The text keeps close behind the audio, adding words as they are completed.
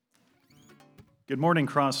Good morning,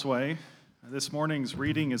 Crossway. This morning's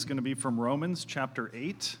reading is going to be from Romans chapter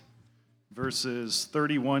 8, verses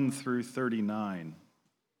 31 through 39.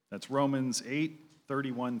 That's Romans 8,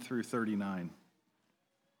 31 through 39.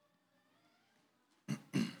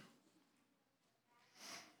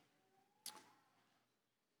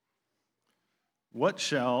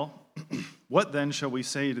 What then shall we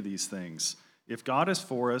say to these things? If God is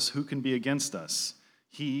for us, who can be against us?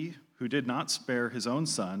 He who did not spare his own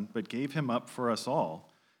son, but gave him up for us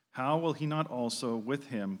all, how will he not also with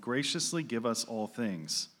him graciously give us all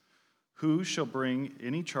things? Who shall bring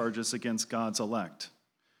any charges against God's elect?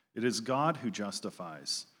 It is God who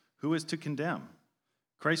justifies. Who is to condemn?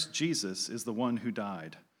 Christ Jesus is the one who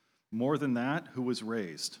died. More than that, who was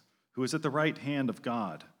raised, who is at the right hand of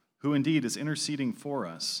God, who indeed is interceding for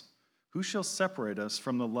us. Who shall separate us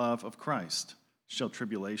from the love of Christ? Shall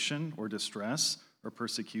tribulation or distress or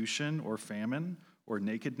persecution or famine or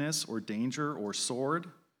nakedness or danger or sword?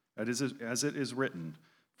 As it is written,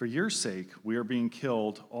 for your sake we are being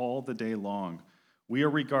killed all the day long. We are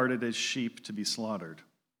regarded as sheep to be slaughtered.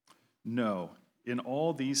 No, in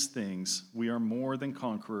all these things we are more than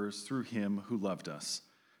conquerors through him who loved us.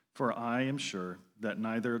 For I am sure that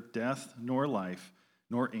neither death nor life,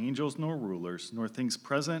 nor angels nor rulers, nor things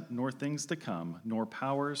present nor things to come, nor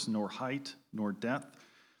powers, nor height, nor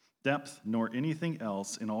depth, nor anything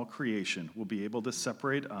else in all creation will be able to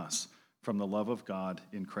separate us from the love of God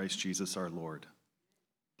in Christ Jesus our Lord.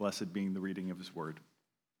 Blessed being the reading of his word.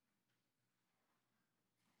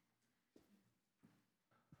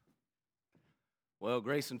 Well,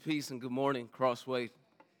 grace and peace and good morning, Crossway.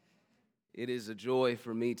 It is a joy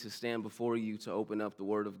for me to stand before you to open up the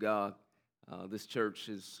Word of God. This church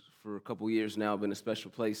has, for a couple years now, been a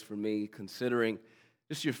special place for me, considering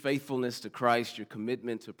just your faithfulness to Christ, your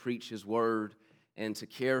commitment to preach His Word, and to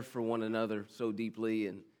care for one another so deeply.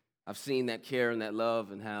 And I've seen that care and that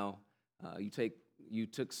love and how you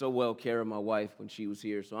took so well care of my wife when she was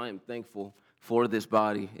here. So I am thankful for this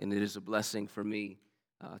body, and it is a blessing for me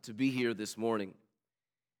to be here this morning.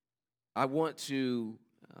 I want to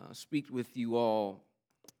speak with you all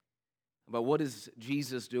about what is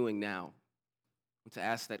Jesus doing now. To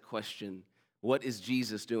ask that question, what is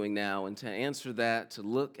Jesus doing now? And to answer that, to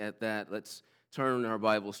look at that, let's turn our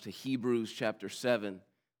Bibles to Hebrews chapter 7,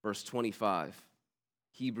 verse 25.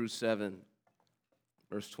 Hebrews 7,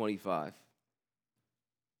 verse 25.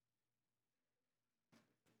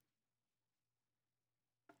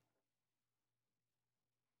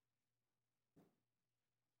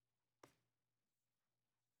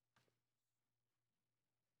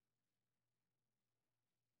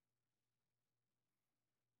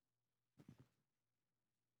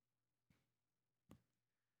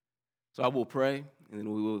 So I will pray, and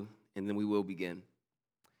then we will begin.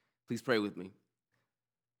 Please pray with me.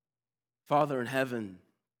 Father in heaven,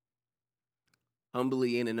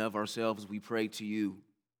 humbly in and of ourselves, we pray to you.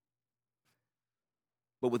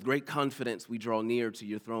 But with great confidence, we draw near to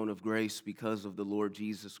your throne of grace because of the Lord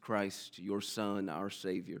Jesus Christ, your Son, our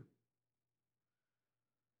Savior.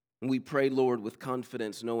 And we pray, Lord, with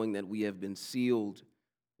confidence, knowing that we have been sealed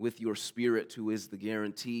with your Spirit, who is the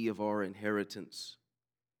guarantee of our inheritance.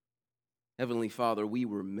 Heavenly Father, we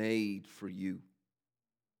were made for you,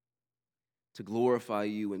 to glorify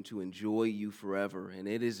you and to enjoy you forever. And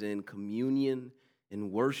it is in communion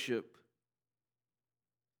and worship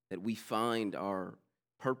that we find our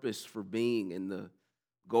purpose for being and the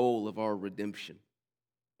goal of our redemption.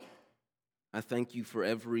 I thank you for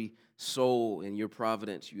every soul in your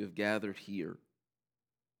providence you have gathered here.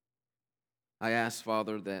 I ask,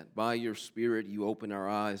 Father, that by your Spirit you open our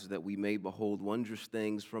eyes that we may behold wondrous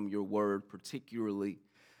things from your word, particularly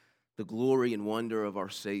the glory and wonder of our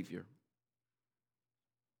Savior.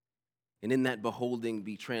 And in that beholding,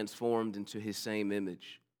 be transformed into his same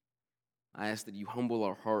image. I ask that you humble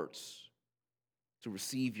our hearts to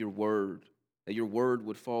receive your word, that your word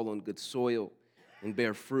would fall on good soil and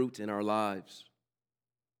bear fruit in our lives.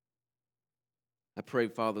 I pray,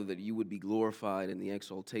 Father, that you would be glorified in the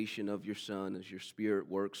exaltation of your Son as your Spirit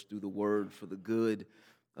works through the word for the good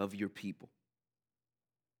of your people.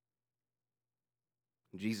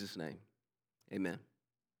 In Jesus' name, amen.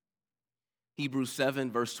 Hebrews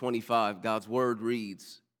 7, verse 25, God's word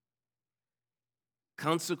reads,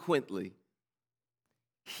 consequently,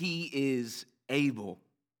 he is able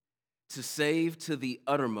to save to the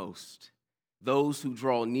uttermost those who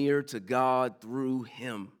draw near to God through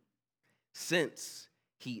him, since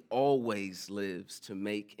he always lives to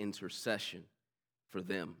make intercession for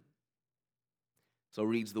them. So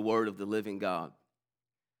reads the word of the living God.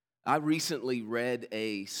 I recently read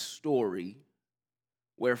a story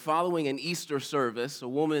where, following an Easter service, a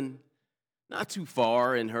woman not too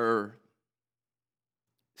far in her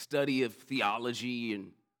study of theology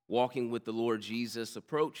and walking with the Lord Jesus,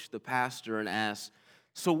 approached the pastor and asked,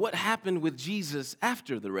 "So what happened with Jesus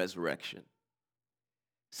after the resurrection?"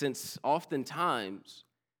 Since oftentimes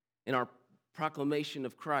in our proclamation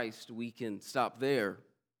of Christ, we can stop there.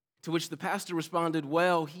 To which the pastor responded,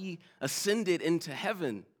 "Well, he ascended into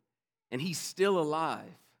heaven and he's still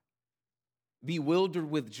alive."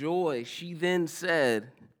 Bewildered with joy, she then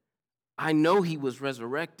said, "I know he was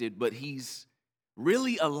resurrected, but he's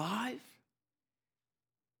really alive?"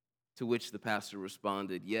 To which the pastor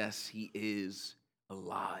responded, "Yes, he is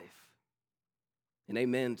alive." And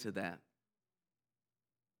amen to that.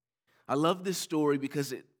 I love this story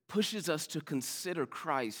because it pushes us to consider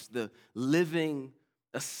Christ, the living,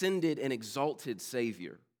 ascended, and exalted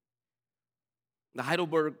Savior. The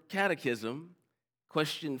Heidelberg Catechism,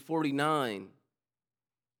 question 49,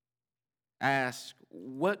 asks,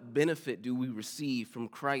 what benefit do we receive from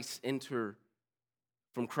Christ's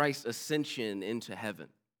ascension into heaven?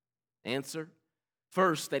 Answer,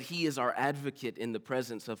 first, that he is our advocate in the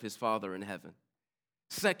presence of his Father in heaven.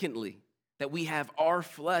 Secondly, that we have our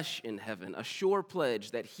flesh in heaven, a sure pledge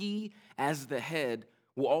that he, as the head,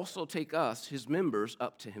 will also take us, his members,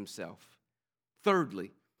 up to himself.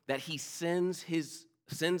 Thirdly, that he sends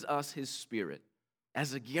us his Spirit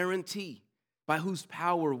as a guarantee by whose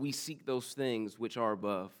power we seek those things which are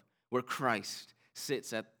above, where Christ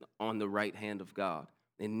sits on the right hand of God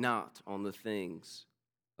and not on the things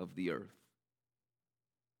of the earth.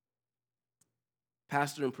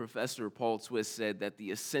 Pastor and Professor Paul Twiss said that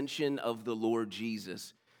the ascension of the Lord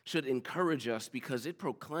Jesus should encourage us because it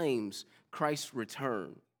proclaims Christ's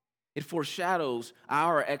return. It foreshadows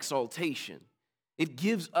our exaltation. It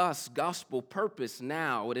gives us gospel purpose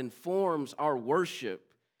now. It informs our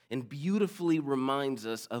worship and beautifully reminds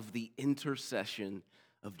us of the intercession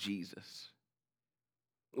of Jesus.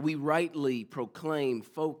 We rightly proclaim,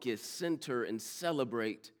 focus, center, and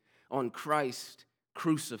celebrate on Christ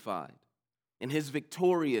crucified and his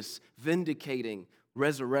victorious, vindicating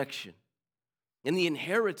resurrection and the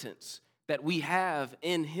inheritance that we have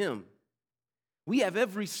in him. We have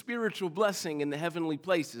every spiritual blessing in the heavenly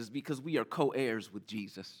places because we are co-heirs with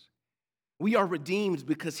Jesus. We are redeemed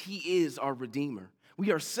because he is our Redeemer.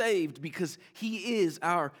 We are saved because he is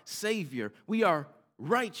our Savior. We are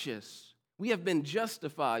righteous. We have been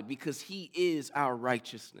justified because he is our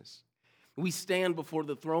righteousness. We stand before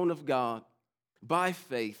the throne of God by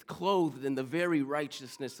faith, clothed in the very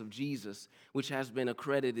righteousness of Jesus, which has been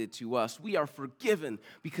accredited to us. We are forgiven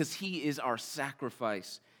because he is our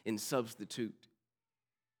sacrifice and substitute.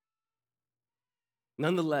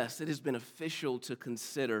 Nonetheless, it is beneficial to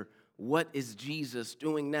consider what is Jesus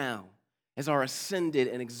doing now as our ascended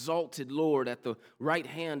and exalted Lord at the right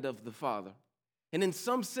hand of the Father. And in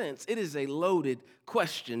some sense, it is a loaded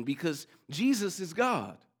question because Jesus is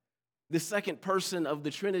God, the second person of the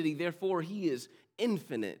Trinity. Therefore, he is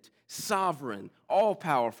infinite, sovereign,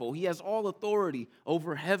 all-powerful. He has all authority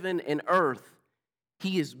over heaven and earth.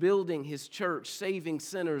 He is building his church, saving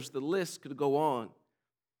sinners. The list could go on.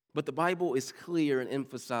 But the Bible is clear and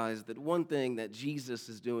emphasized that one thing that Jesus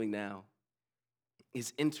is doing now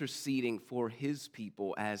is interceding for his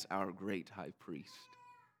people as our great high priest.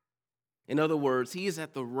 In other words, he is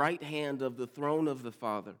at the right hand of the throne of the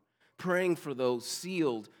Father, praying for those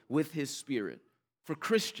sealed with his Spirit, for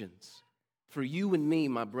Christians, for you and me,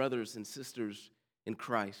 my brothers and sisters in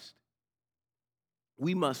Christ.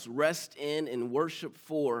 We must rest in and worship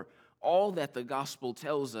for all that the gospel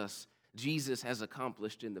tells us Jesus has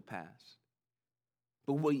accomplished in the past.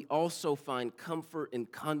 But we also find comfort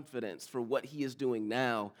and confidence for what he is doing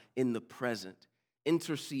now in the present,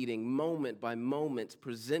 interceding moment by moment,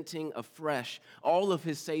 presenting afresh all of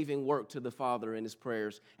his saving work to the Father in his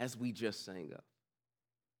prayers, as we just sang of.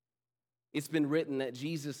 It's been written that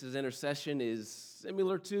Jesus' intercession is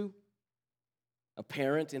similar to a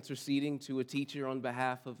parent interceding to a teacher on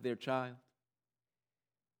behalf of their child,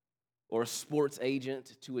 or a sports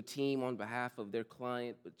agent to a team on behalf of their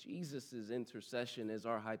client. But Jesus' intercession as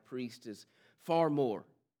our high priest is far more.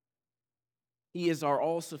 He is our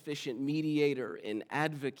all-sufficient mediator and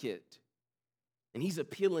advocate, and he's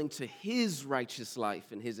appealing to his righteous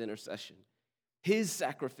life in his intercession, his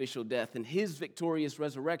sacrificial death and his victorious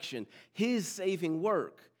resurrection, his saving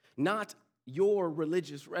work, not your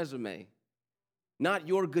religious resume, not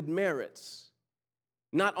your good merits,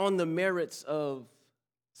 not on the merits of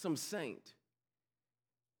some saint.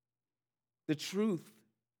 The truth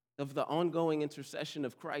of the ongoing intercession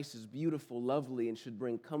of Christ is beautiful, lovely, and should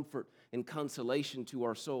bring comfort and consolation to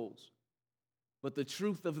our souls. But the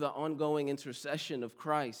truth of the ongoing intercession of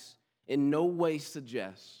Christ in no way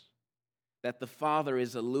suggests that the Father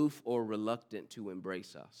is aloof or reluctant to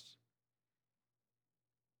embrace us.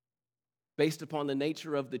 Based upon the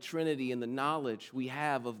nature of the Trinity and the knowledge we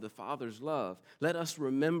have of the Father's love, let us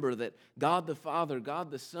remember that God the Father, God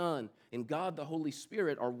the Son, and God the Holy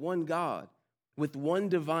Spirit are one God with one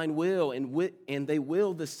divine will, and they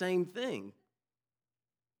will the same thing.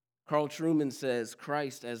 Carl Trueman says,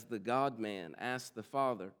 Christ, as the God-man, asked the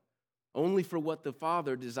Father only for what the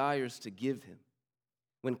Father desires to give him.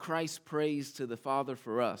 When Christ prays to the Father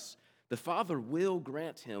for us, the Father will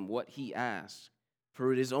grant him what he asks,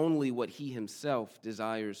 for it is only what he himself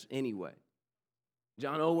desires anyway.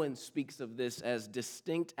 John Owen speaks of this as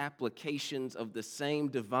distinct applications of the same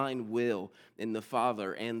divine will in the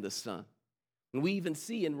Father and the Son. And we even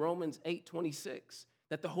see in Romans 8:26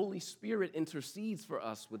 that the Holy Spirit intercedes for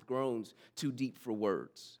us with groans too deep for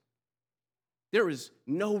words. There is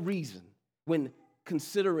no reason when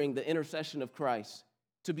considering the intercession of Christ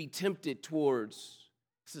to be tempted towards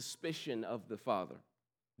suspicion of the Father.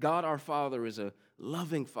 God our Father is a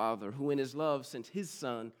loving Father who in his love sent his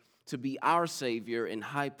Son to be our Savior and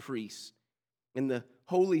High Priest. And the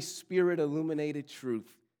Holy Spirit illuminated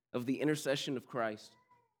truth of the intercession of Christ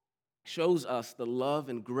shows us the love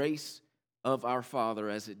and grace of our Father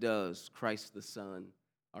as it does Christ the Son,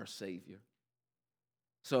 our Savior.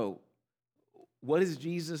 So, what is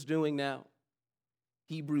Jesus doing now?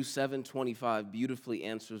 Hebrews 7:25 beautifully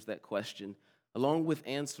answers that question, along with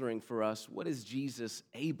answering for us, what is Jesus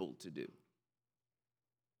able to do?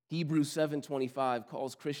 Hebrews 7:25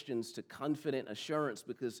 calls Christians to confident assurance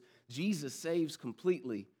because Jesus saves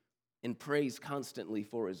completely and prays constantly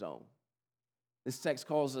for his own. This text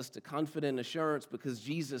calls us to confident assurance because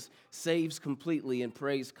Jesus saves completely and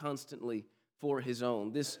prays constantly for his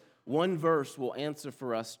own. This one verse will answer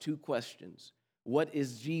for us two questions. What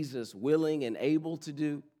is Jesus willing and able to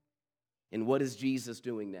do? And what is Jesus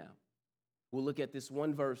doing now? We'll look at this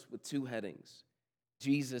one verse with two headings.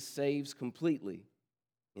 Jesus saves completely,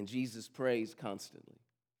 and Jesus prays constantly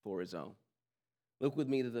for his own. Look with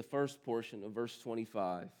me to the first portion of verse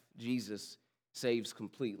 25. Jesus saves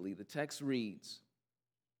completely. The text reads,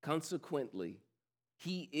 consequently,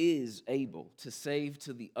 he is able to save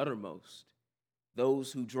to the uttermost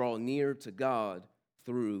those who draw near to God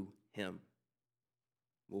through him.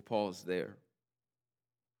 We'll pause there.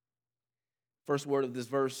 First word of this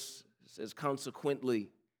verse says consequently.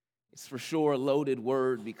 It's for sure a loaded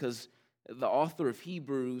word because the author of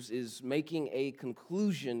Hebrews is making a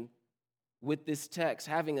conclusion with this text,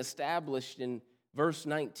 having established in verse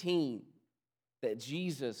 19 that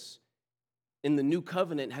Jesus in the new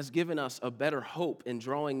covenant has given us a better hope in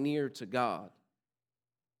drawing near to God.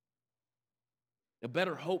 A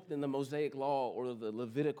better hope than the Mosaic law or the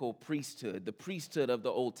Levitical priesthood, the priesthood of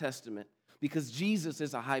the Old Testament, because Jesus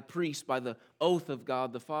is a high priest by the oath of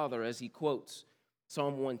God the Father, as he quotes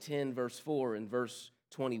Psalm 110, verse 4 and verse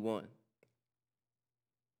 21.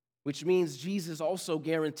 Which means Jesus also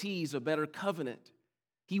guarantees a better covenant.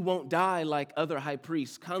 He won't die like other high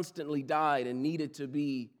priests constantly died and needed to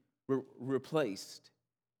be replaced.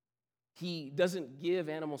 He doesn't give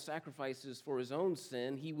animal sacrifices for his own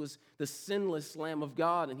sin. He was the sinless Lamb of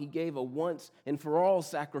God, and he gave a once and for all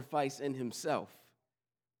sacrifice in himself.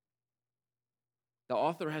 The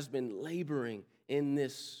author has been laboring in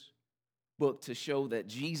this book to show that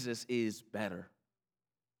Jesus is better.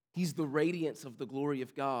 He's the radiance of the glory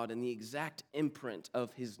of God and the exact imprint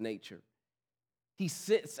of his nature. He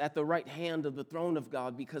sits at the right hand of the throne of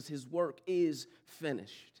God because his work is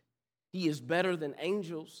finished. He is better than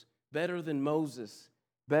angels, better than Moses,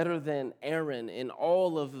 better than Aaron and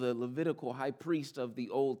all of the Levitical high priest of the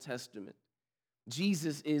Old Testament.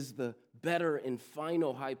 Jesus is the better and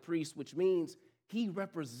final high priest, which means he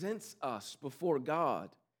represents us before God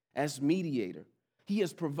as mediator. He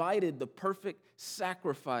has provided the perfect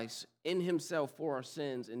sacrifice in himself for our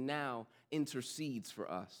sins and now intercedes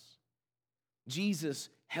for us. Jesus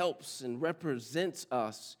helps and represents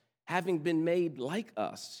us, having been made like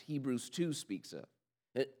us, Hebrews 2 speaks of,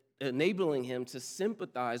 enabling him to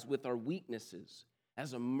sympathize with our weaknesses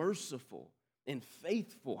as a merciful and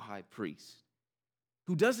faithful high priest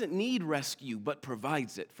who doesn't need rescue but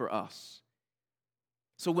provides it for us.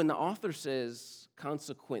 So when the author says,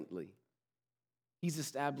 consequently, he's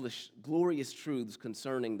established glorious truths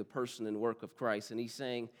concerning the person and work of Christ, and he's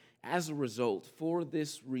saying, as a result, for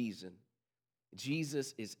this reason,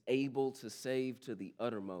 Jesus is able to save to the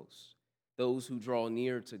uttermost those who draw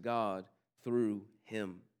near to God through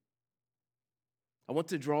him. I want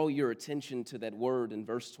to draw your attention to that word in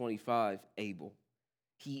verse 25, able.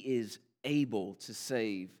 He is able to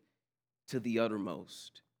save to the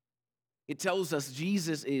uttermost. It tells us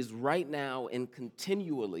Jesus is right now and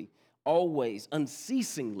continually, always,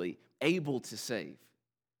 unceasingly able to save.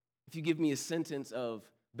 If you give me a sentence of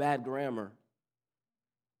bad grammar,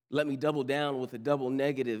 let me double down with a double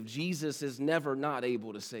negative. Jesus is never not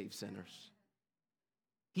able to save sinners.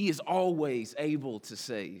 He is always able to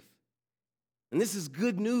save. And this is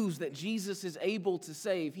good news that Jesus is able to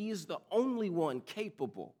save. He is the only one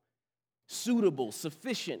capable, suitable,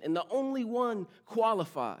 sufficient, and the only one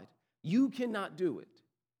qualified. You cannot do it.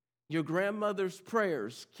 Your grandmother's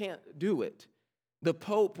prayers can't do it. The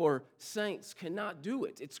Pope or saints cannot do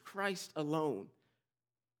it. It's Christ alone.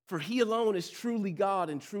 For he alone is truly God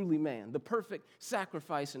and truly man, the perfect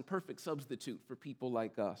sacrifice and perfect substitute for people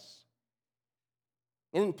like us.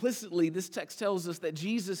 And implicitly, this text tells us that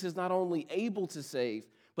Jesus is not only able to save,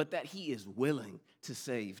 but that he is willing to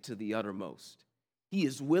save to the uttermost. He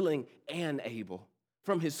is willing and able.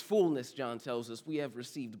 From his fullness, John tells us, we have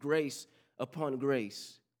received grace upon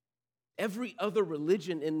grace. Every other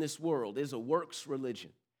religion in this world is a works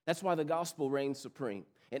religion. That's why the gospel reigns supreme.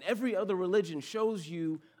 And every other religion shows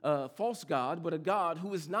you a false God, but a God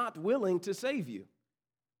who is not willing to save you.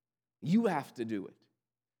 You have to do it.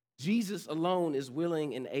 Jesus alone is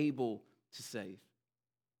willing and able to save.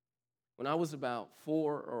 When I was about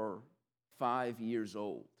 4 or 5 years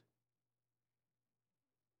old,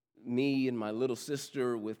 me and my little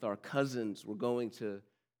sister with our cousins were going to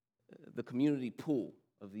the community pool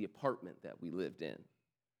of the apartment that we lived in.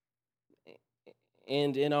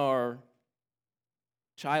 And in our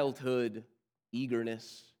childhood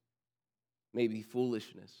eagerness, maybe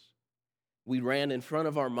foolishness, we ran in front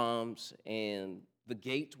of our moms and the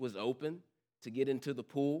gate was open to get into the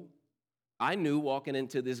pool. I knew walking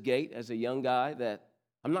into this gate as a young guy that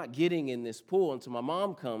I'm not getting in this pool until my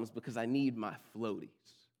mom comes because I need my floaties.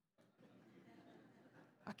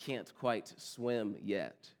 I can't quite swim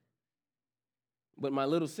yet. But my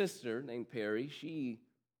little sister named Perry, she,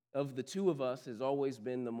 of the two of us, has always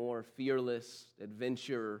been the more fearless,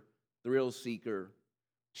 adventurer, thrill seeker.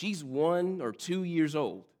 She's 1 or 2 years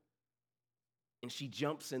old, and she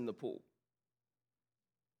jumps in the pool.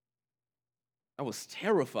 I was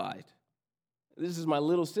terrified. This is my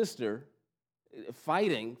little sister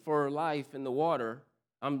fighting for her life in the water.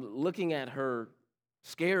 I'm looking at her,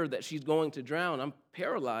 scared that she's going to drown. I'm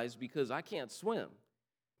paralyzed because I can't swim.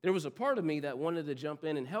 There was a part of me that wanted to jump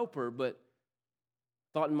in and help her, but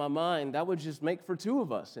thought in my mind that would just make for 2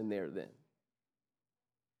 of us in there then.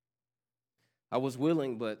 I was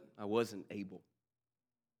willing, but I wasn't able.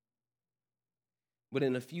 But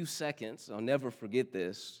in a few seconds, I'll never forget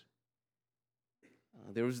this,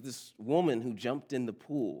 there was this woman who jumped in the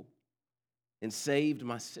pool and saved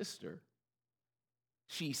my sister.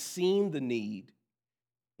 She seen the need,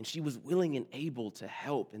 and she was willing and able to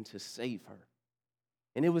help and to save her.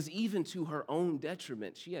 And it was even to her own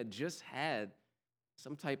detriment. She had just had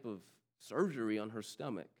some type of surgery on her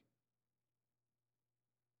stomach.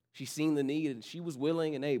 She seen the need, and she was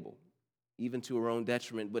willing and able, even to her own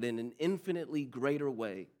detriment. But in an infinitely greater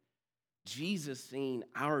way, Jesus seen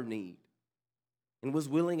our need and was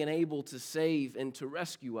willing and able to save and to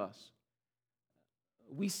rescue us.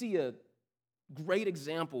 We see a great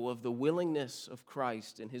example of the willingness of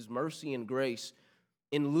Christ and his mercy and grace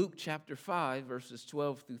in Luke chapter 5, verses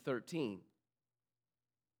 12 through 13.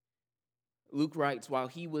 Luke writes, while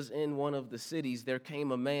he was in one of the cities, there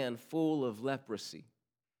came a man full of leprosy.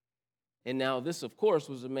 And now this, of course,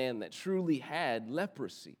 was a man that truly had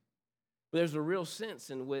leprosy. But there's a real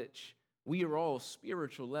sense in which we are all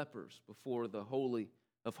spiritual lepers before the Holy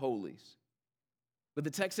of Holies. But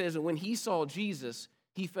the text says that when he saw Jesus,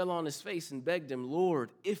 he fell on his face and begged him,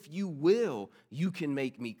 Lord, if you will, you can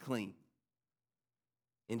make me clean.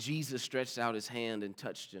 And Jesus stretched out his hand and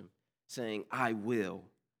touched him, saying, I will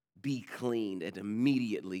be cleaned. And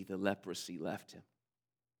immediately the leprosy left him.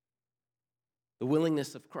 The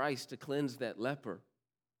willingness of Christ to cleanse that leper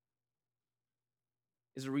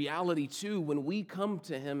is a reality too when we come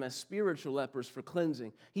to him as spiritual lepers for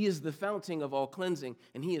cleansing. He is the fountain of all cleansing,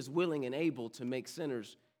 and he is willing and able to make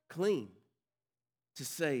sinners clean, to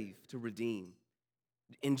save, to redeem.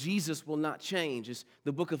 And Jesus will not change. As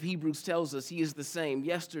the book of Hebrews tells us, he is the same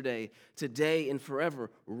yesterday, today, and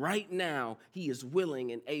forever. Right now, he is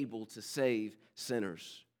willing and able to save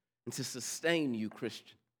sinners and to sustain you,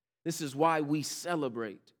 Christian. This is why we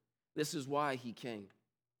celebrate. This is why he came.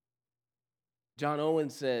 John Owen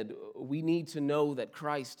said, we need to know that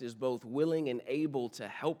Christ is both willing and able to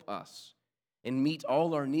help us and meet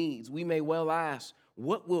all our needs. We may well ask,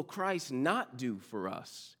 what will Christ not do for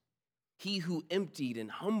us? He who emptied and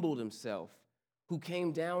humbled himself, who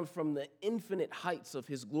came down from the infinite heights of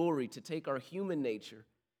his glory to take our human nature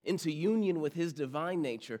into union with his divine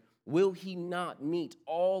nature, will he not meet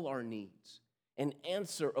all our needs and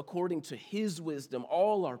answer according to his wisdom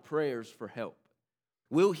all our prayers for help?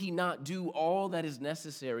 Will he not do all that is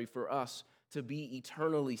necessary for us to be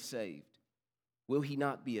eternally saved? Will he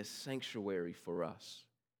not be a sanctuary for us?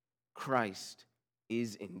 Christ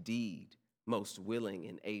is indeed most willing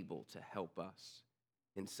and able to help us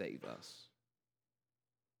and save us.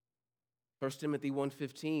 1 Timothy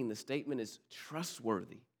 1:15, the statement is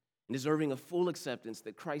trustworthy and deserving of full acceptance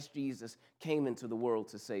that Christ Jesus came into the world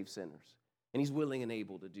to save sinners, and he's willing and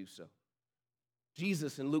able to do so.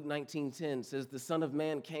 Jesus in Luke 19:10 says, the Son of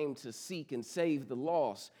Man came to seek and save the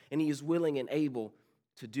lost, and he is willing and able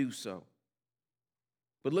to do so.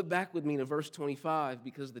 But look back with me to verse 25,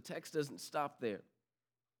 because the text doesn't stop there.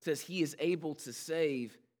 It says he is able to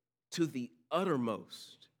save to the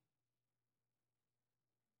uttermost.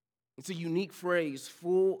 It's a unique phrase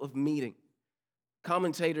full of meaning.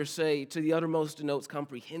 Commentators say to the uttermost denotes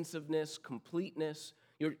comprehensiveness, completeness.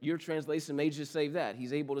 Your translation may just say that.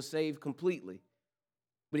 He's able to save completely.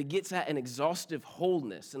 But it gets at an exhaustive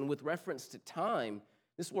wholeness. And with reference to time,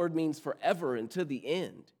 this word means forever and to the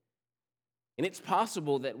end. And it's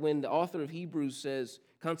possible that when the author of Hebrews says,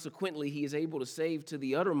 consequently, he is able to save to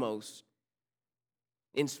the uttermost,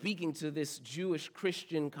 in speaking to this Jewish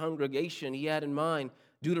Christian congregation, he had in mind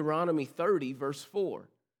Deuteronomy 30, verse 4.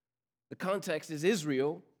 The context is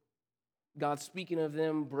Israel, God speaking of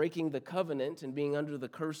them breaking the covenant and being under the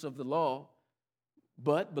curse of the law,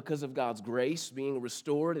 but because of God's grace, being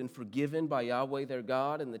restored and forgiven by Yahweh their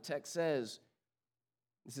God. And the text says,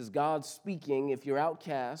 this is God speaking, if your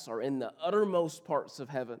outcasts are in the uttermost parts of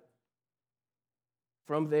heaven,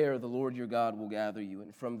 from there the Lord your God will gather you,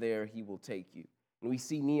 and from there he will take you. And we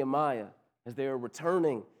see Nehemiah, as they are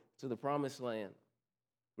returning to the promised land,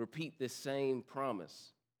 repeat this same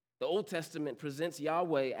promise. The Old Testament presents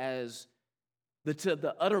Yahweh as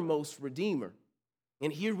the uttermost Redeemer.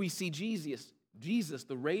 And here we see Jesus,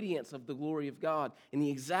 the radiance of the glory of God, and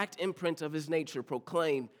the exact imprint of his nature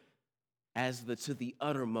proclaimed as the to the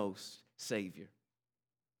uttermost Savior.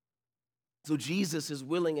 So Jesus is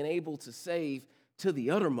willing and able to save to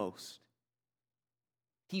the uttermost.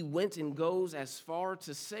 He went and goes as far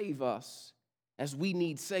to save us as we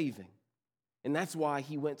need saving. And that's why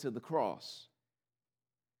he went to the cross.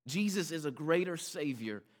 Jesus is a greater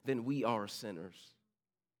Savior than we are sinners.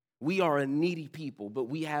 We are a needy people, but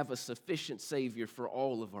we have a sufficient Savior for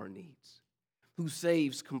all of our needs, who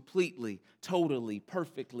saves completely, totally,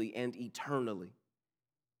 perfectly, and eternally.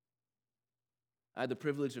 I had the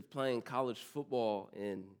privilege of playing college football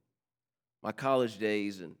in my college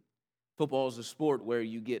days, and football is a sport where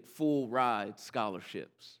you get full ride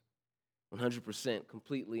scholarships, 100%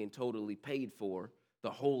 completely and totally paid for the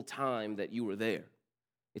whole time that you were there.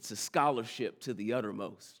 It's a scholarship to the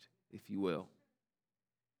uttermost, if you will.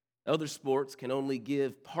 Other sports can only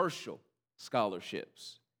give partial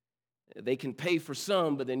scholarships. They can pay for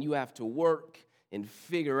some, but then you have to work and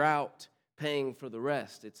figure out paying for the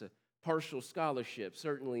rest. It's a partial scholarship,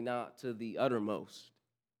 certainly not to the uttermost.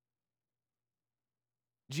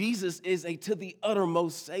 Jesus is a to the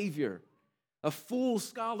uttermost Savior, a full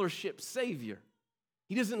scholarship Savior.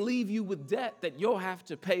 He doesn't leave you with debt that you'll have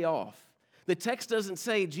to pay off. The text doesn't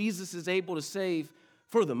say Jesus is able to save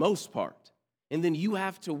for the most part, and then you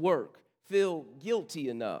have to work, feel guilty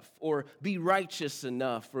enough, or be righteous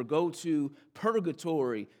enough, or go to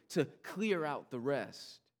purgatory to clear out the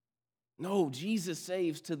rest. No, Jesus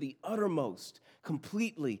saves to the uttermost,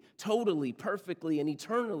 completely, totally, perfectly, and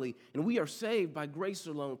eternally. And we are saved by grace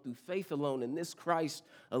alone, through faith alone, in this Christ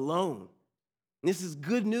alone. And this is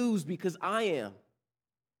good news because I am,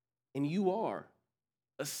 and you are,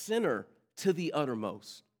 a sinner to the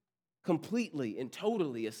uttermost, completely and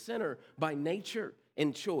totally a sinner by nature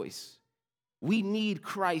and choice. We need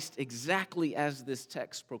Christ exactly as this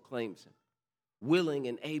text proclaims him, willing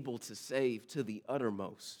and able to save to the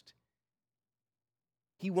uttermost.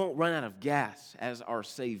 He won't run out of gas as our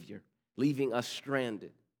Savior, leaving us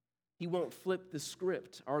stranded. He won't flip the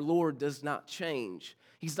script. Our Lord does not change.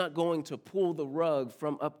 He's not going to pull the rug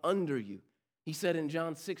from up under you. He said in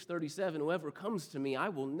John 6:37, whoever comes to me, I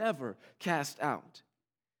will never cast out.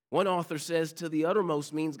 One author says to the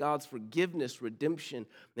uttermost means God's forgiveness, redemption,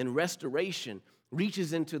 and restoration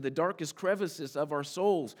reaches into the darkest crevices of our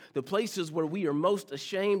souls, the places where we are most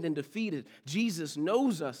ashamed and defeated. Jesus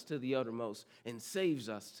knows us to the uttermost and saves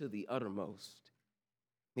us to the uttermost.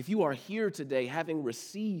 If you are here today having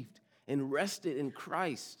received and rested in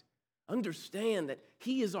Christ, understand that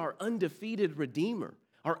he is our undefeated Redeemer,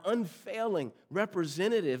 our unfailing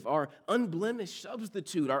representative, our unblemished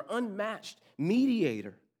substitute, our unmatched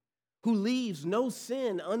mediator, who leaves no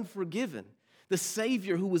sin unforgiven. The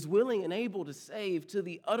Savior who was willing and able to save to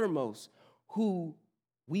the uttermost, who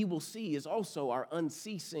we will see is also our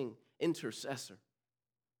unceasing intercessor.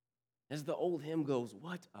 As the old hymn goes,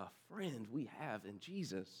 what a friend we have in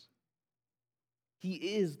Jesus. He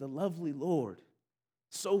is the lovely Lord,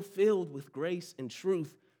 so filled with grace and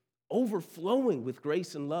truth, overflowing with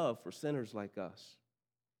grace and love for sinners like us.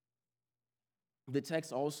 The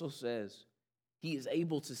text also says he is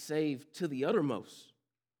able to save to the uttermost.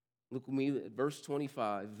 Look with me at verse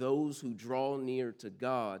 25. Those who draw near to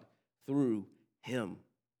God through him.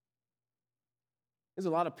 There's a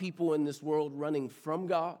lot of people in this world running from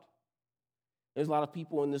God. There's a lot of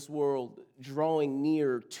people in this world drawing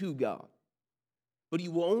near to God. But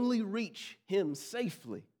you will only reach him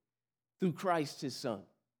safely through Christ, his Son.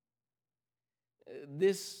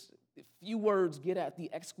 This few words get at the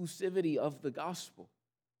exclusivity of the gospel.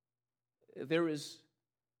 There is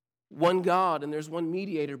one God and there's one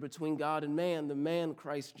mediator between God and man, the man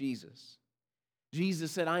Christ Jesus.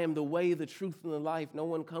 Jesus said, I am the way, the truth, and the life. No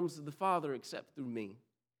one comes to the Father except through me.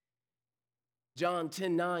 John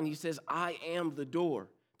 10:9, he says, I am the door.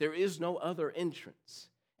 There is no other entrance.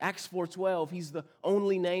 Acts 4:12, he's the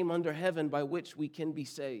only name under heaven by which we can be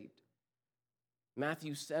saved.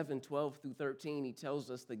 Matthew 7:12 through 13, he tells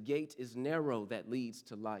us the gate is narrow that leads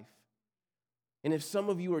to life. And if some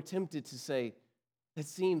of you are tempted to say, that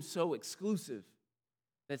seems so exclusive,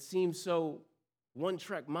 that seems so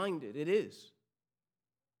one-track minded, it is.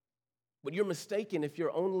 But you're mistaken if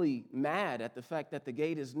you're only mad at the fact that the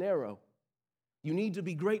gate is narrow. You need to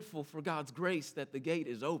be grateful for God's grace that the gate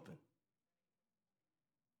is open.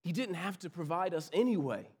 He didn't have to provide us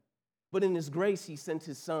anyway, but in his grace, he sent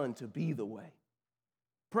his Son to be the way.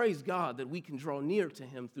 Praise God that we can draw near to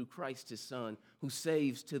him through Christ, his Son, who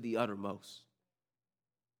saves to the uttermost.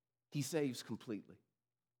 He saves completely.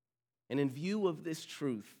 And in view of this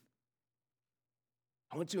truth,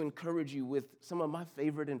 I want to encourage you with some of my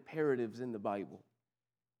favorite imperatives in the Bible.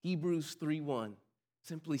 Hebrews 3:1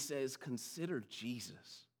 simply says, consider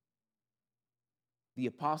Jesus, the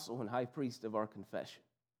apostle and high priest of our confession.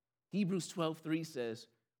 Hebrews 12:3 says,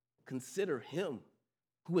 consider him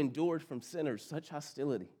who endured from sinners such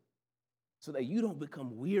hostility, so that you don't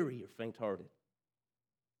become weary or faint-hearted.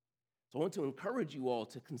 So I want to encourage you all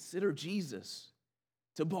to consider Jesus,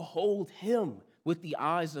 to behold him with the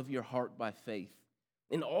eyes of your heart by faith,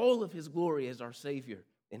 in all of his glory as our Savior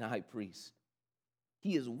and high priest.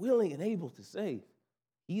 He is willing and able to save.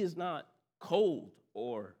 He is not cold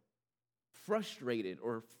or frustrated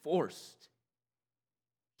or forced.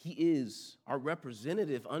 He is our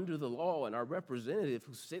representative under the law and our representative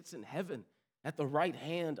who sits in heaven at the right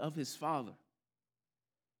hand of his Father.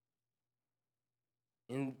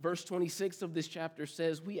 In verse 26 of this chapter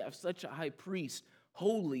says, we have such a high priest,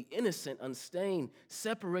 holy, innocent, unstained,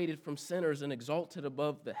 separated from sinners and exalted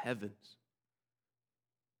above the heavens.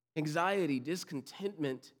 Anxiety,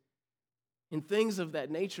 discontentment, and things of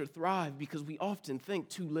that nature thrive because we often think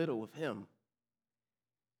too little of him.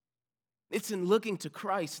 It's in looking to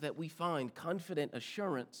Christ that we find confident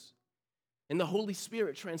assurance, and the Holy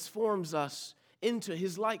Spirit transforms us into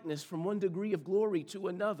his likeness from one degree of glory to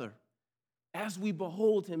another. As we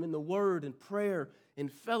behold him in the word and prayer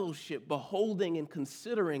and fellowship, beholding and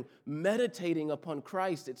considering, meditating upon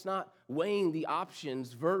Christ, it's not weighing the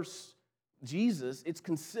options versus Jesus, it's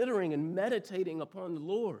considering and meditating upon the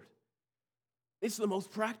Lord. It's the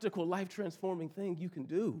most practical, life-transforming thing you can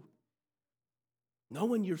do.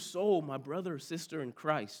 Knowing your soul, my brother or sister in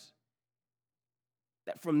Christ,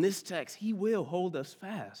 that from this text, he will hold us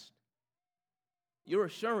fast. Your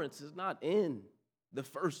assurance is not in the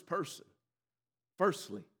first person.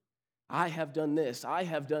 Firstly, I have done this, I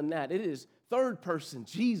have done that. It is third person,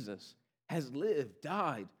 Jesus has lived,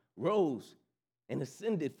 died, rose, and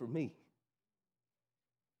ascended for me.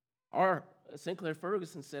 Our Sinclair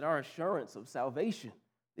Ferguson said our assurance of salvation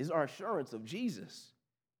is our assurance of Jesus.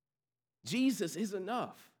 Jesus is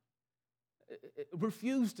enough.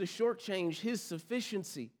 Refuse to shortchange his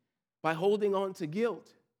sufficiency by holding on to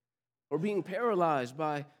guilt or being paralyzed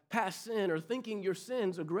by past sin or thinking your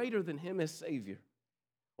sins are greater than him as Savior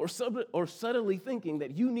or subtly thinking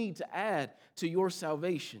that you need to add to your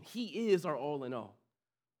salvation. He is our all in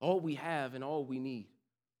all we have and all we need.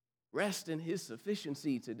 Rest in his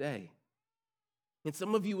sufficiency today. And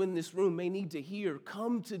some of you in this room may need to hear,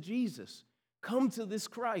 come to Jesus. Come to this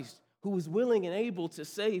Christ who is willing and able to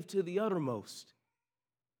save to the uttermost.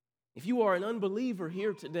 If you are an unbeliever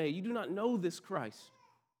here today, you do not know this Christ.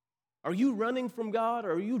 Are you running from God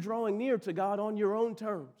or are you drawing near to God on your own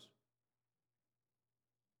terms?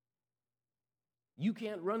 You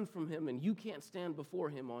can't run from him and you can't stand before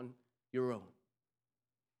him on your own.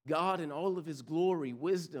 God, in all of his glory,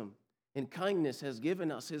 wisdom, and kindness, has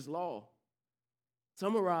given us his law,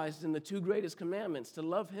 summarized in the two greatest commandments, to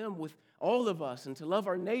love him with all of us and to love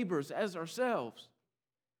our neighbors as ourselves.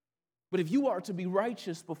 But if you are to be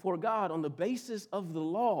righteous before God on the basis of the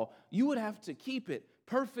law, you would have to keep it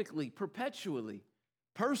perfectly, perpetually,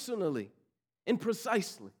 personally, and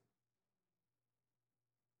precisely.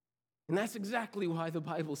 And that's exactly why the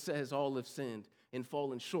Bible says all have sinned and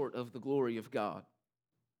fallen short of the glory of God.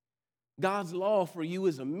 God's law for you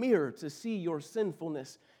is a mirror to see your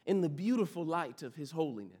sinfulness in the beautiful light of his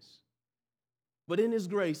holiness. But in his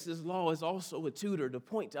grace, his law is also a tutor to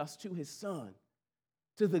point us to his Son,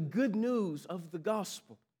 to the good news of the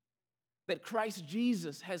gospel, that Christ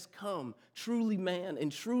Jesus has come, truly man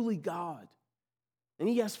and truly God. And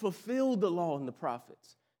he has fulfilled the law and the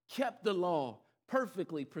prophets, kept the law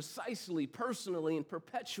perfectly, precisely, personally, and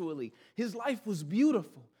perpetually. His life was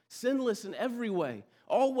beautiful, sinless in every way,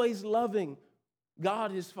 always loving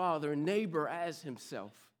God his Father and neighbor as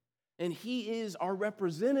himself. And he is our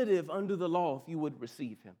representative under the law if you would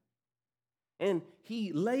receive him. And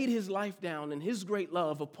he laid his life down in his great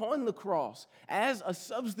love upon the cross as a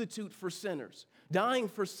substitute for sinners, dying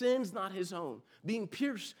for sins not his own, being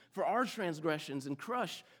pierced for our transgressions and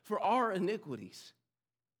crushed for our iniquities.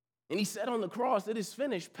 And he said on the cross, "It is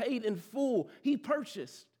finished," paid in full. He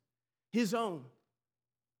purchased his own.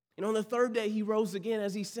 And on the third day, he rose again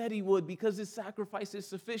as he said he would, because his sacrifice is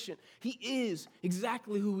sufficient. He is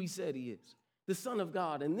exactly who he said he is, the Son of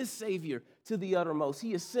God and this Savior to the uttermost.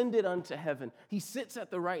 He ascended unto heaven. He sits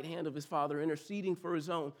at the right hand of his Father, interceding for his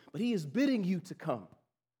own. But he is bidding you to come.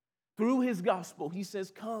 Through his gospel, he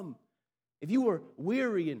says, come. If you are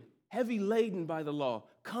weary and heavy laden by the law,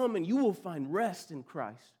 come and you will find rest in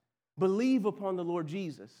Christ. Believe upon the Lord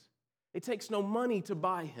Jesus. It takes no money to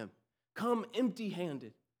buy him. Come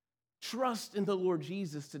empty-handed. Trust in the Lord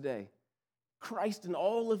Jesus today. Christ in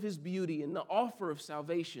all of his beauty and the offer of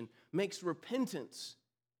salvation makes repentance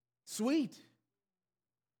sweet.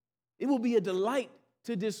 It will be a delight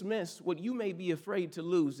to dismiss what you may be afraid to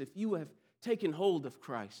lose if you have taken hold of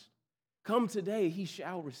Christ. Come today, he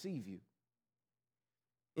shall receive you.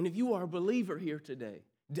 And if you are a believer here today,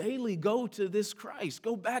 daily go to this Christ.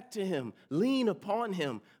 Go back to him. Lean upon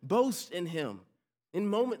him. Boast in him. In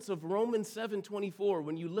moments of Romans 7:24,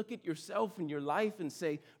 when you look at yourself and your life and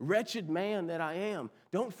say, wretched man that I am,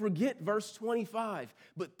 don't forget verse 25.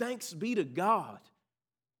 But thanks be to God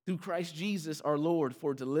through Christ Jesus our Lord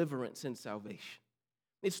for deliverance and salvation.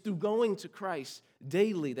 It's through going to Christ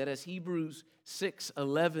daily that, as Hebrews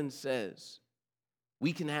 6:11 says,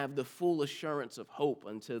 we can have the full assurance of hope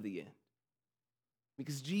until the end.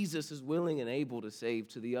 Because Jesus is willing and able to save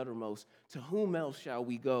to the uttermost. To whom else shall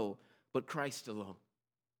we go but Christ alone?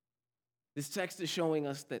 This text is showing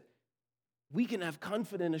us that we can have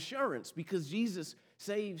confident assurance because Jesus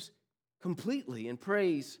saves completely and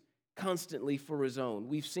prays constantly for his own.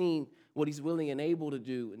 We've seen what he's willing and able to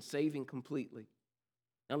do in saving completely.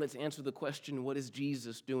 Now let's answer the question, what is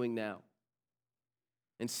Jesus doing now?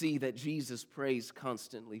 And see that Jesus prays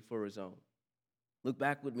constantly for his own. Look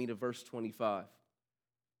back with me to verse 25.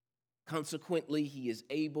 Consequently, he is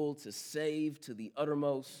able to save to the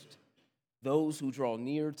uttermost those who draw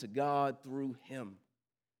near to God through him,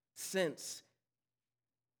 since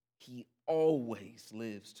he always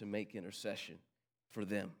lives to make intercession for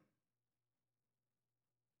them.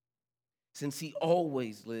 Since he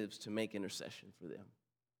always lives to make intercession for them.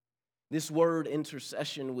 This word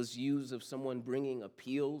intercession was used of someone bringing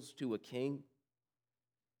appeals to a king.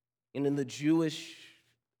 And in the Jewish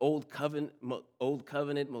Old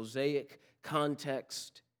Covenant Mosaic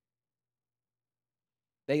context,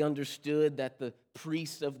 they understood that the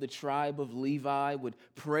priest of the tribe of Levi would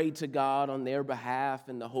pray to God on their behalf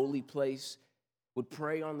in the holy place, would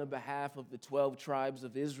pray on the behalf of the 12 tribes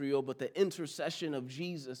of Israel, but the intercession of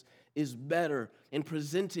Jesus is better and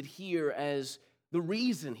presented here as the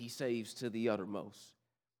reason he saves to the uttermost.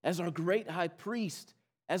 As our great high priest,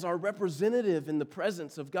 as our representative in the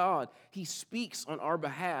presence of God, he speaks on our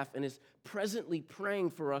behalf and is presently praying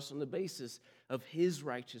for us on the basis of his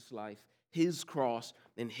righteous life, his cross,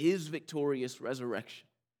 and his victorious resurrection.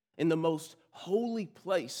 In the most holy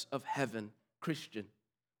place of heaven, Christian,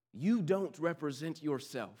 you don't represent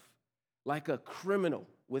yourself like a criminal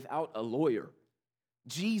without a lawyer.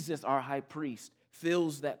 Jesus, our high priest,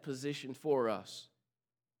 fills that position for us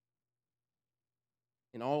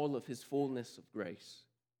in all of his fullness of grace.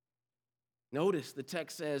 Notice the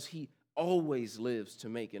text says he always lives to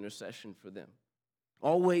make intercession for them.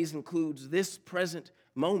 Always includes this present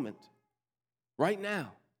moment. Right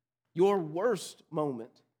now, your worst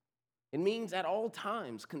moment. It means at all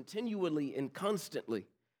times, continually and constantly.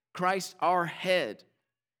 Christ, our head,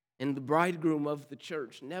 and the bridegroom of the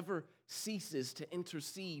church, never ceases to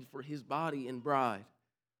intercede for his body and bride.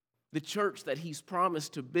 The church that he's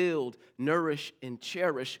promised to build, nourish, and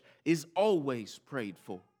cherish is always prayed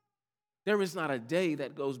for. There is not a day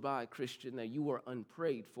that goes by, Christian, that you are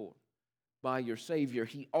unprayed for by your Savior.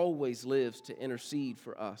 He always lives to intercede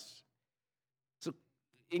for us. So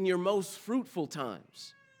in your most fruitful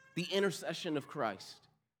times, the intercession of Christ.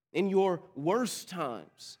 In your worst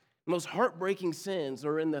times, most heartbreaking sins,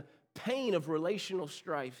 or in the pain of relational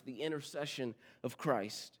strife, the intercession of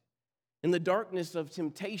Christ. In the darkness of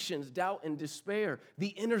temptations, doubt, and despair, the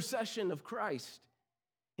intercession of Christ.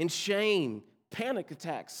 In shame, panic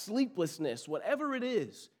attacks, sleeplessness, whatever it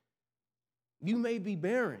is you may be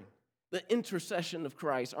bearing, the intercession of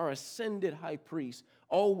Christ, our ascended high priest,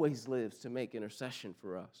 always lives to make intercession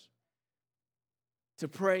for us, to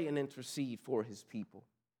pray and intercede for his people.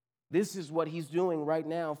 This is what he's doing right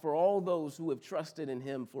now for all those who have trusted in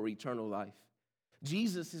him for eternal life.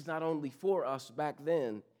 Jesus is not only for us back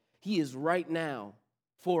then, he is right now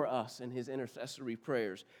for us in his intercessory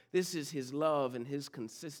prayers. This is his love and his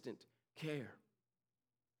consistent care.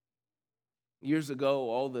 Years ago,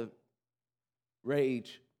 all the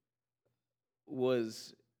rage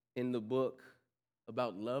was in the book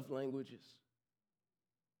about love languages,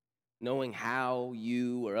 knowing how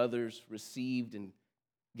you or others received and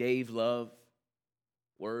gave love,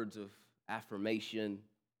 words of affirmation,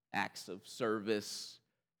 acts of service,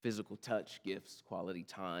 physical touch, gifts, quality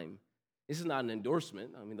time. This is not an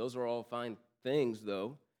endorsement. I mean, those are all fine things,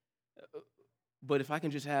 though. But if I can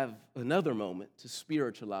just have another moment to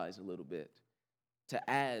spiritualize a little bit, to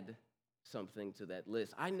add something to that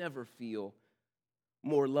list, I never feel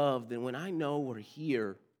more love than when I know or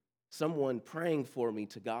hear someone praying for me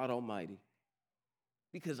to God Almighty,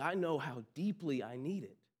 because I know how deeply I need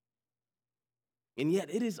it. And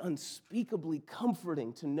yet it is unspeakably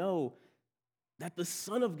comforting to know that the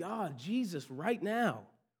Son of God, Jesus, right now,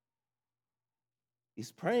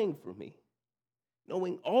 is praying for me,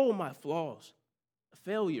 knowing all my flaws,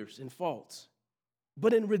 failures, and faults.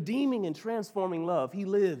 But in redeeming and transforming love, he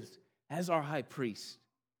lives as our high priest.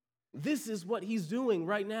 This is what he's doing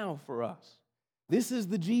right now for us. This is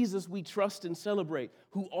the Jesus we trust and celebrate,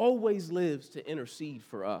 who always lives to intercede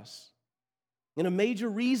for us. And a major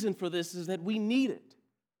reason for this is that we need it.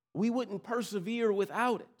 We wouldn't persevere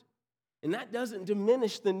without it. And that doesn't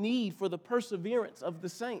diminish the need for the perseverance of the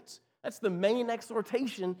saints. That's the main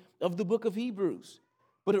exhortation of the book of Hebrews.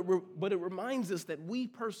 But it reminds us that we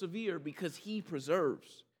persevere because he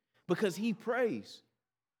preserves, because he prays.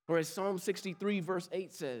 Or as Psalm 63 verse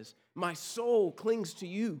 8 says, my soul clings to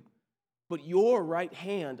you, but your right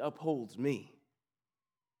hand upholds me.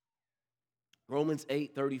 Romans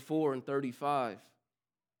 8:34 and 35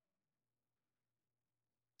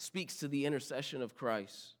 speaks to the intercession of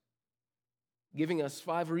Christ, giving us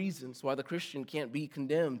 5 reasons why the Christian can't be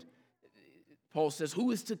condemned. Paul says,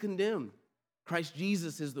 who is to condemn? Christ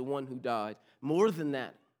Jesus is the one who died. More than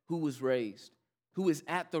that, who was raised, who is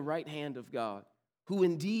at the right hand of God, who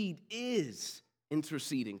indeed is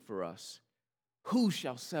interceding for us. Who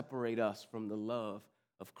shall separate us from the love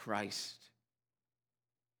of Christ?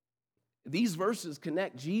 These verses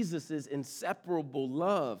connect Jesus' inseparable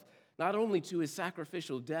love, not only to his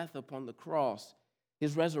sacrificial death upon the cross,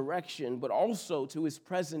 his resurrection, but also to his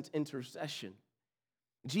present intercession.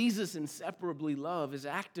 Jesus' inseparably love is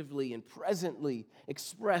actively and presently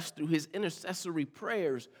expressed through his intercessory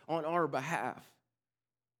prayers on our behalf.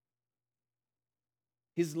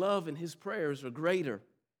 His love and his prayers are greater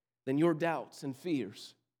than your doubts and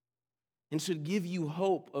fears, and should give you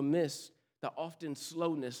hope amidst the often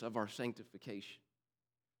slowness of our sanctification.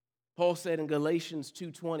 Paul said in Galatians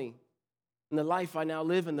 2:20, in the life I now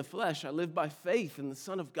live in the flesh, I live by faith in the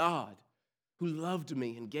Son of God, who loved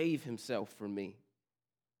me and gave himself for me.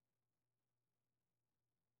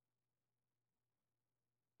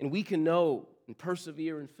 And we can know and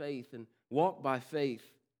persevere in faith and walk by faith,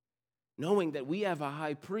 knowing that we have a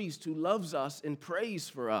high priest who loves us and prays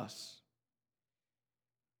for us.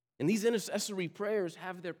 And these intercessory prayers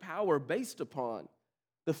have their power based upon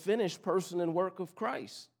the finished person and work of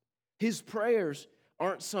Christ. His prayers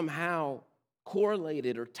aren't somehow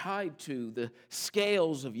correlated or tied to the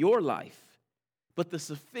scales of your life, but the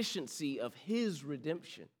sufficiency of his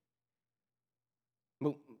redemption.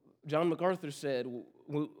 John MacArthur said,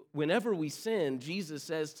 whenever we sin, Jesus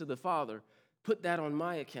says to the Father, put that on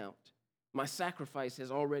my account. My sacrifice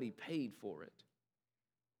has already paid for it.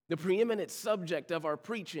 The preeminent subject of our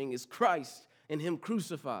preaching is Christ and him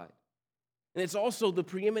crucified. And it's also the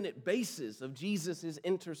preeminent basis of Jesus'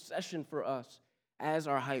 intercession for us as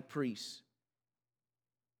our high priest.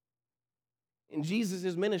 In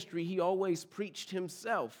Jesus' ministry, he always preached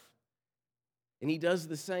himself. And he does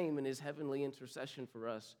the same in his heavenly intercession for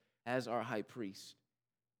us as our high priest.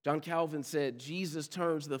 John Calvin said, Jesus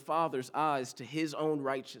turns the Father's eyes to his own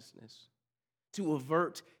righteousness, to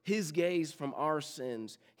avert his gaze from our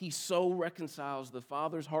sins. He so reconciles the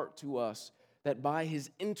Father's heart to us that by his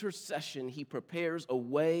intercession, he prepares a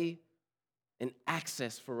way and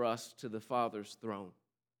access for us to the Father's throne.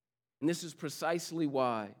 And this is precisely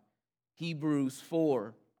why Hebrews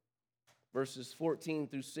 4, verses 14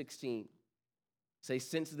 through 16, say,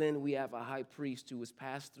 since then we have a high priest who has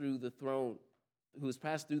passed through the throne, who has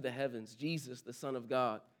passed through the heavens, Jesus, the Son of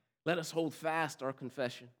God. Let us hold fast our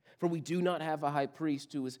confession, for we do not have a high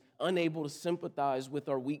priest who is unable to sympathize with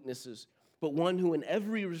our weaknesses, but one who in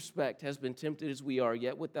every respect has been tempted as we are,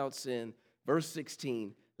 yet without sin. Verse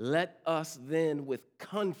 16, let us then with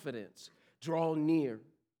confidence draw near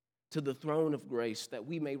to the throne of grace that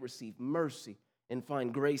we may receive mercy and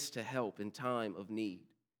find grace to help in time of need.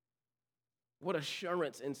 What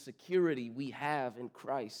assurance and security we have in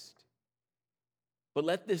Christ. But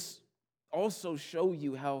let this also show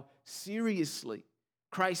you how seriously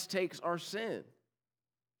Christ takes our sin.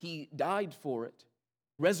 He died for it,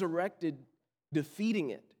 resurrected,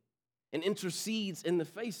 defeating it, and intercedes in the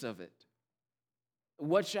face of it.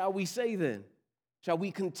 What shall we say then? Shall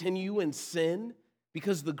we continue in sin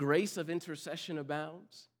because the grace of intercession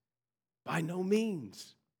abounds? By no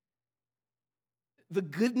means. The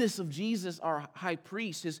goodness of Jesus, our high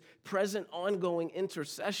priest, his present ongoing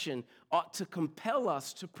intercession ought to compel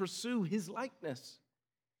us to pursue his likeness,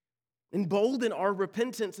 embolden our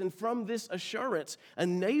repentance, and from this assurance,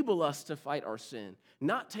 enable us to fight our sin,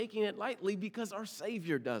 not taking it lightly because our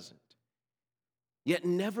Savior doesn't, yet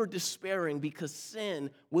never despairing because sin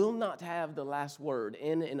will not have the last word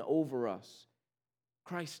in and over us.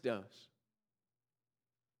 Christ does.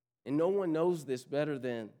 And no one knows this better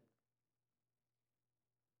than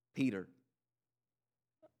Peter.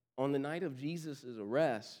 On the night of Jesus'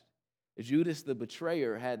 arrest, Judas the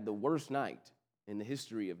betrayer had the worst night in the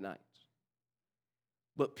history of nights.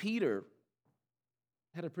 But Peter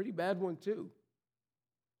had a pretty bad one too.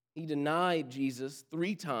 He denied Jesus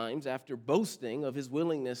 3 times after boasting of his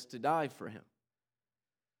willingness to die for him.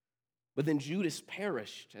 But then Judas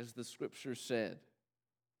perished, as the scripture said.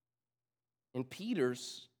 And Peter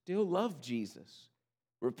still loved Jesus,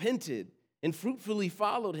 repented, and fruitfully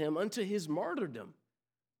followed him unto his martyrdom,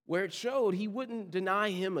 where it showed he wouldn't deny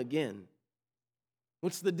him again.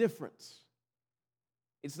 What's the difference?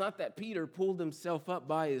 It's not that Peter pulled himself up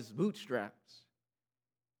by his bootstraps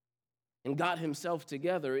and got himself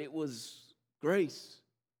together. It was grace.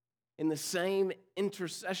 In the same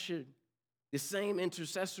intercession, the same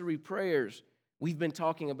intercessory prayers we've been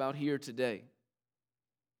talking about here today.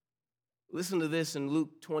 Listen to this in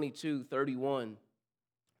Luke 22, 31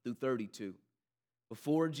 through 32.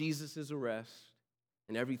 Before Jesus' arrest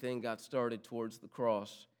and everything got started towards the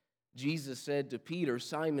cross, Jesus said to Peter,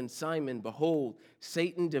 Simon, Simon, behold,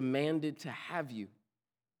 Satan demanded to have you,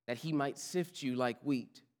 that he might sift you like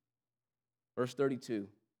wheat. Verse 32,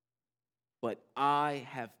 but I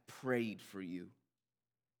have prayed for you,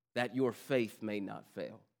 that your faith may not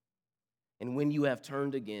fail. And when you have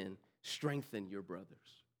turned again, strengthen your brothers.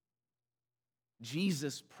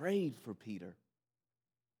 Jesus prayed for Peter.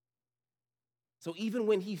 So even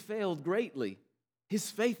when he failed greatly, his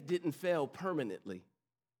faith didn't fail permanently.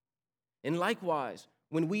 And likewise,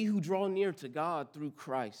 when we who draw near to God through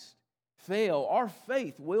Christ fail, our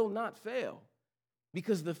faith will not fail,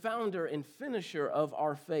 because the founder and finisher of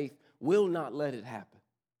our faith will not let it happen.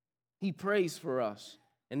 He prays for us,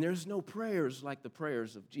 and there's no prayers like the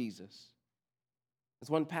prayers of Jesus. As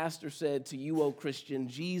one pastor said to you, O Christian,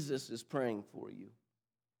 Jesus is praying for you.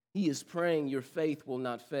 He is praying your faith will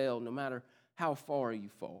not fail, no matter how far you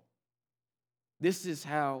fall. This is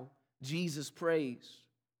how Jesus prays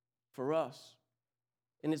for us.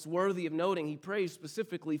 And it's worthy of noting, he prays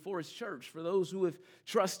specifically for his church, for those who have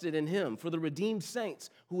trusted in him, for the redeemed saints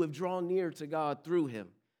who have drawn near to God through him,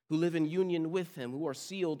 who live in union with him, who are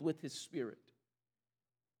sealed with his Spirit.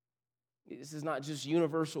 This is not just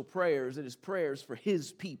universal prayers, it is prayers for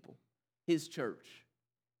his people, his church.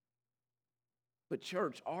 But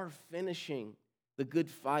church, our finishing the good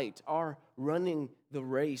fight, our running the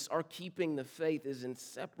race, our keeping the faith is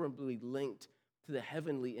inseparably linked to the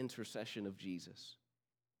heavenly intercession of Jesus.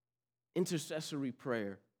 Intercessory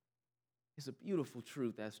prayer is a beautiful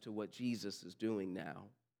truth as to what Jesus is doing now.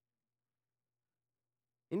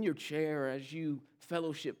 In your chair, as you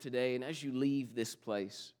fellowship today and as you leave this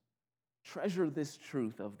place, treasure this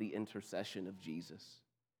truth of the intercession of Jesus.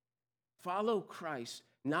 Follow Christ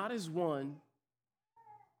not as one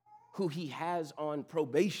who he has on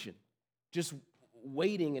probation, just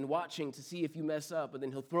waiting and watching to see if you mess up, and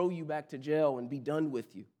then he'll throw you back to jail and be done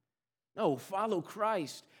with you. No, follow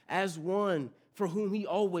Christ as one for whom he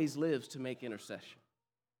always lives to make intercession,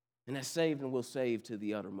 and has saved and will save to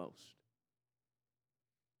the uttermost.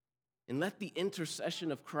 And let the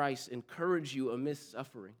intercession of Christ encourage you amidst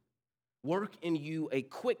suffering. Work in you a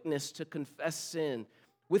quickness to confess sin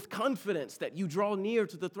with confidence that you draw near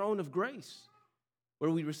to the throne of grace,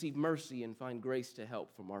 where we receive mercy and find grace to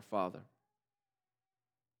help from our Father.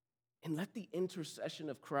 And let the intercession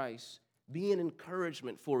of Christ be an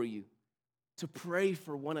encouragement for you to pray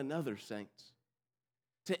for one another, saints,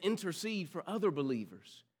 to intercede for other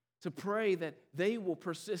believers, to pray that they will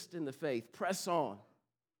persist in the faith, press on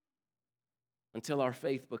until our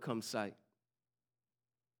faith becomes sight.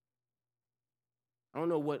 I don't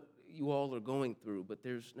know what you all are going through, but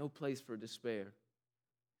there's no place for despair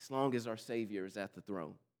as long as our Savior is at the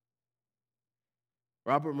throne.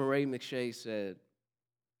 Robert Murray McShay said,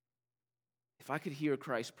 "If I could hear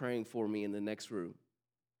Christ praying for me in the next room,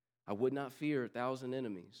 I would not fear 1,000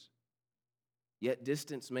 enemies. Yet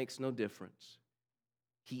distance makes no difference.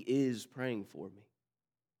 He is praying for me."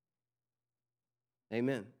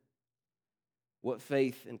 Amen. What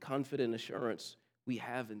faith and confident assurance we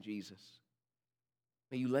have in Jesus.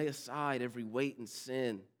 May you lay aside every weight and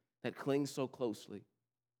sin that clings so closely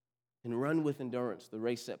and run with endurance the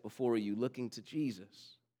race set before you, looking to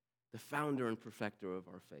Jesus, the founder and perfecter of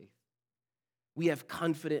our faith. We have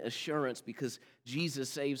confident assurance because Jesus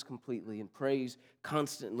saves completely and prays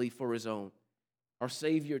constantly for his own. Our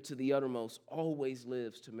Savior to the uttermost always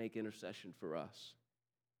lives to make intercession for us.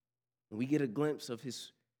 And we get a glimpse of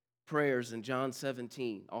his prayers in John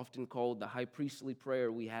 17, often called the high priestly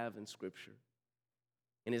prayer we have in Scripture.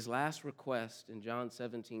 And his last request in John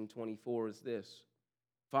 17:24 is this: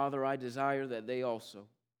 "Father, I desire that they also,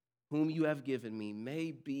 whom you have given me,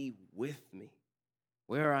 may be with me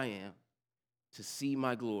where I am, to see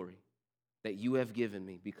my glory that you have given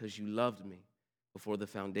me because you loved me before the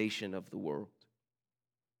foundation of the world."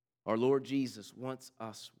 Our Lord Jesus wants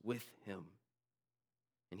us with him,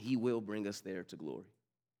 and he will bring us there to glory.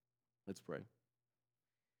 Let's pray.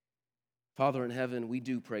 Father in heaven, we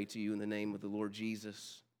do pray to you in the name of the Lord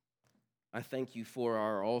Jesus. I thank you for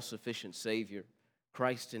our all-sufficient Savior,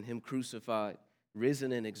 Christ and him crucified,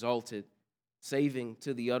 risen and exalted, saving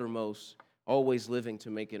to the uttermost, always living to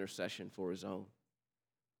make intercession for his own.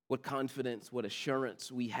 What confidence, what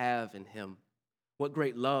assurance we have in him. What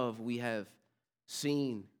great love we have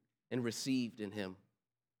seen and received in him.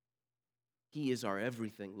 He is our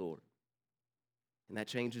everything, Lord. And that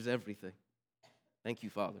changes everything. Thank you,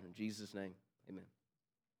 Father. In Jesus' name, amen.